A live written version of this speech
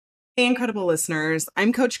Hey, incredible listeners.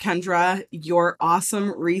 I'm Coach Kendra, your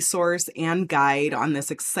awesome resource and guide on this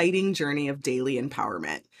exciting journey of daily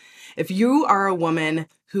empowerment. If you are a woman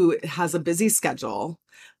who has a busy schedule,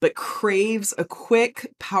 but craves a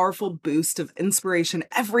quick, powerful boost of inspiration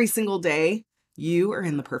every single day, you are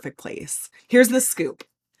in the perfect place. Here's the scoop.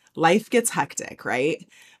 Life gets hectic, right?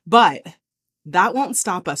 But that won't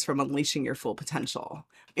stop us from unleashing your full potential.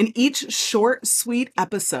 In each short, sweet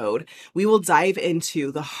episode, we will dive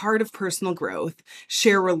into the heart of personal growth,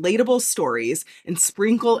 share relatable stories, and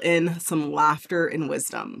sprinkle in some laughter and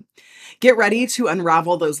wisdom. Get ready to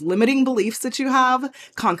unravel those limiting beliefs that you have,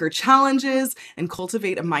 conquer challenges, and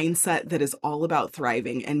cultivate a mindset that is all about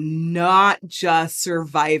thriving and not just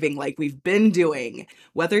surviving like we've been doing.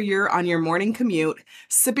 Whether you're on your morning commute,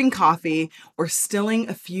 sipping coffee, or stilling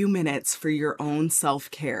a few minutes for your own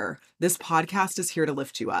self-care, this podcast is here to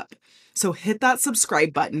lift you up. So hit that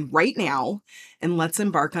subscribe button right now and let's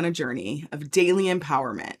embark on a journey of daily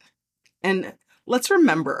empowerment. And let's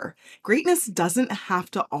remember, greatness doesn't have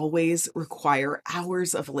to always require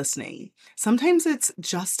hours of listening. Sometimes it's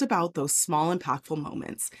just about those small, impactful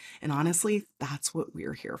moments. And honestly, that's what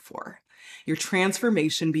we're here for. Your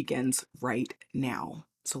transformation begins right now.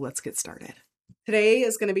 So let's get started. Today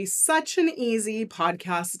is going to be such an easy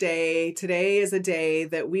podcast day. Today is a day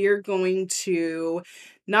that we are going to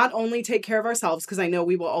not only take care of ourselves, because I know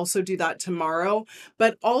we will also do that tomorrow,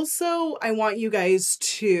 but also I want you guys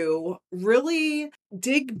to really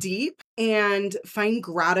dig deep and find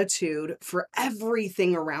gratitude for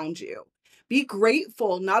everything around you. Be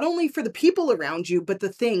grateful not only for the people around you, but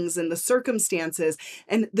the things and the circumstances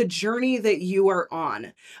and the journey that you are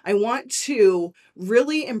on. I want to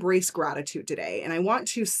really embrace gratitude today, and I want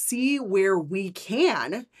to see where we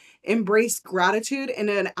can embrace gratitude in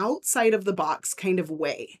an outside of the box kind of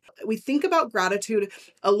way. We think about gratitude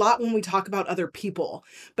a lot when we talk about other people,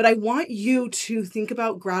 but I want you to think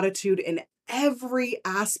about gratitude in every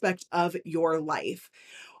aspect of your life.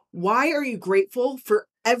 Why are you grateful for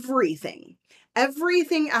everything?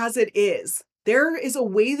 Everything as it is. There is a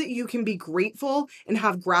way that you can be grateful and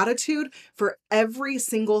have gratitude for every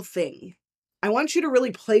single thing. I want you to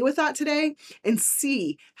really play with that today and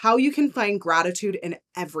see how you can find gratitude in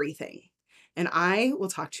everything. And I will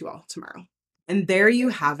talk to you all tomorrow. And there you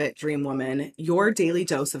have it, Dream Woman, your daily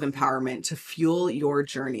dose of empowerment to fuel your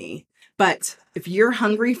journey. But if you're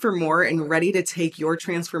hungry for more and ready to take your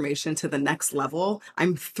transformation to the next level,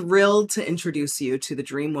 I'm thrilled to introduce you to the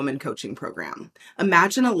Dream Woman Coaching Program.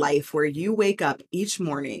 Imagine a life where you wake up each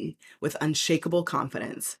morning with unshakable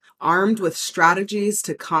confidence, armed with strategies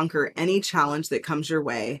to conquer any challenge that comes your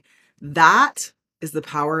way. That is the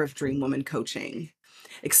power of Dream Woman Coaching.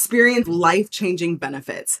 Experience life-changing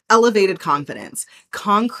benefits, elevated confidence,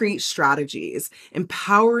 concrete strategies,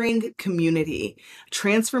 empowering community,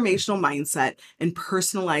 transformational mindset, and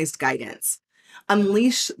personalized guidance.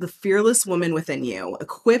 Unleash the fearless woman within you,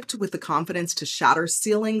 equipped with the confidence to shatter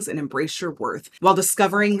ceilings and embrace your worth, while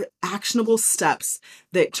discovering actionable steps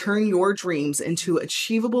that turn your dreams into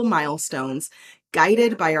achievable milestones,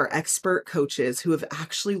 guided by our expert coaches who have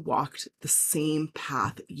actually walked the same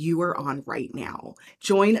path you are on right now.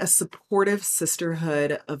 Join a supportive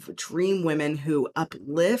sisterhood of dream women who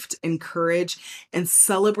uplift, encourage, and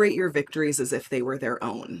celebrate your victories as if they were their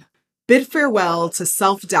own. Bid farewell to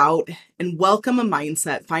self-doubt and welcome a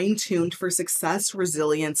mindset fine-tuned for success,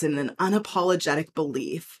 resilience, and an unapologetic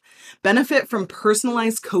belief. Benefit from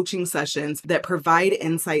personalized coaching sessions that provide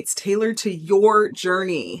insights tailored to your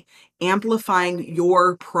journey, amplifying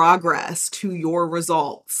your progress to your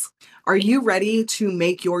results. Are you ready to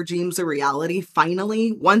make your dreams a reality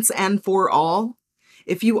finally, once and for all?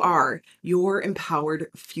 If you are, your empowered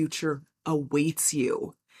future awaits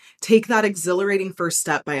you. Take that exhilarating first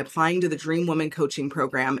step by applying to the Dream Woman Coaching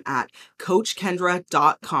Program at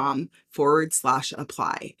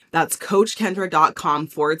coachkendra.com/apply. That's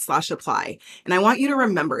coachkendra.com/apply. And I want you to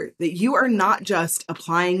remember that you are not just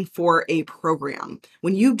applying for a program.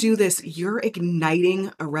 When you do this, you're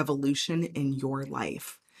igniting a revolution in your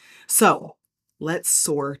life. So let's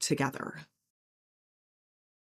soar together.